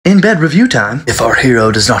In bed review time. If our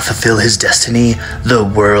hero does not fulfill his destiny,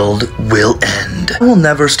 the world will end. I will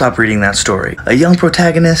never stop reading that story. A young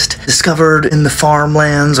protagonist, discovered in the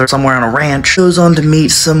farmlands or somewhere on a ranch, goes on to meet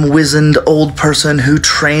some wizened old person who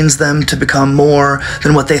trains them to become more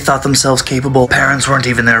than what they thought themselves capable. Parents weren't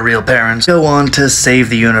even their real parents. Go on to save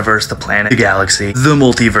the universe, the planet, the galaxy, the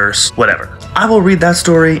multiverse, whatever. I will read that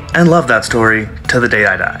story and love that story to the day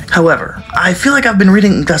I die. However, I feel like I've been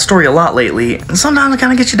reading that story a lot lately, and sometimes it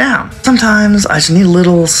kind of gets you down. Sometimes I just need a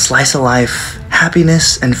little slice of life,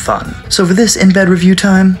 happiness, and fun. So for this in-bed review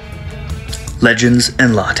time, Legends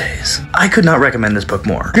and Lattes. I could not recommend this book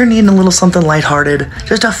more. If you're needing a little something lighthearted,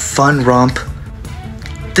 just a fun romp,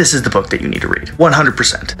 this is the book that you need to read,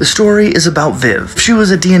 100%. The story is about Viv. If she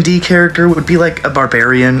was a D&D character, would be like a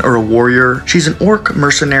barbarian or a warrior. She's an orc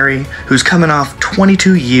mercenary who's coming off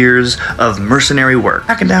 22 years of mercenary work,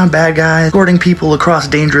 tracking down bad guys, escorting people across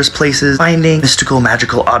dangerous places, finding mystical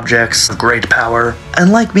magical objects of great power.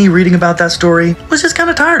 And like me reading about that story, was just kind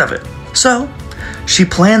of tired of it. So she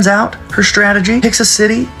plans out her strategy, picks a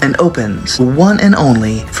city, and opens the one and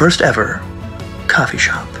only, first ever, coffee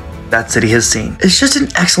shop that city has seen. It's just an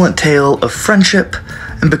excellent tale of friendship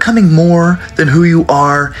and becoming more than who you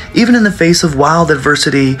are, even in the face of wild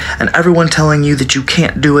adversity and everyone telling you that you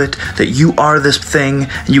can't do it, that you are this thing,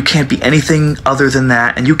 and you can't be anything other than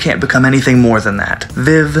that, and you can't become anything more than that.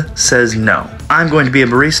 Viv says no. I'm going to be a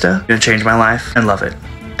barista, gonna change my life, and love it.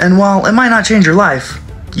 And while it might not change your life,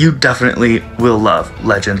 you definitely will love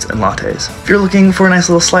Legends and Lattes. If you're looking for a nice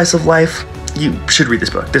little slice of life, you should read this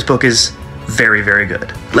book. This book is very, very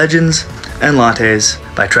good. Legends and Lattes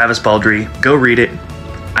by Travis Baldree. Go read it.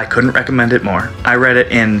 I couldn't recommend it more. I read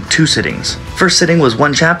it in 2 sittings. First sitting was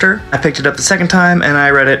 1 chapter. I picked it up the second time and I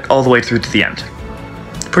read it all the way through to the end.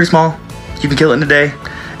 Pretty small. You can kill it in a day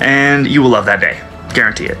and you will love that day.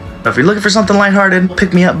 Guarantee it. But if you're looking for something lighthearted,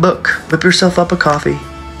 pick me up book, whip yourself up a coffee,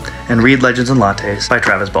 and read Legends and Lattes by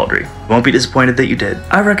Travis Baldree. You won't be disappointed that you did.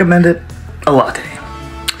 I recommend it a latte.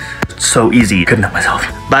 So easy, couldn't help myself.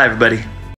 Bye everybody.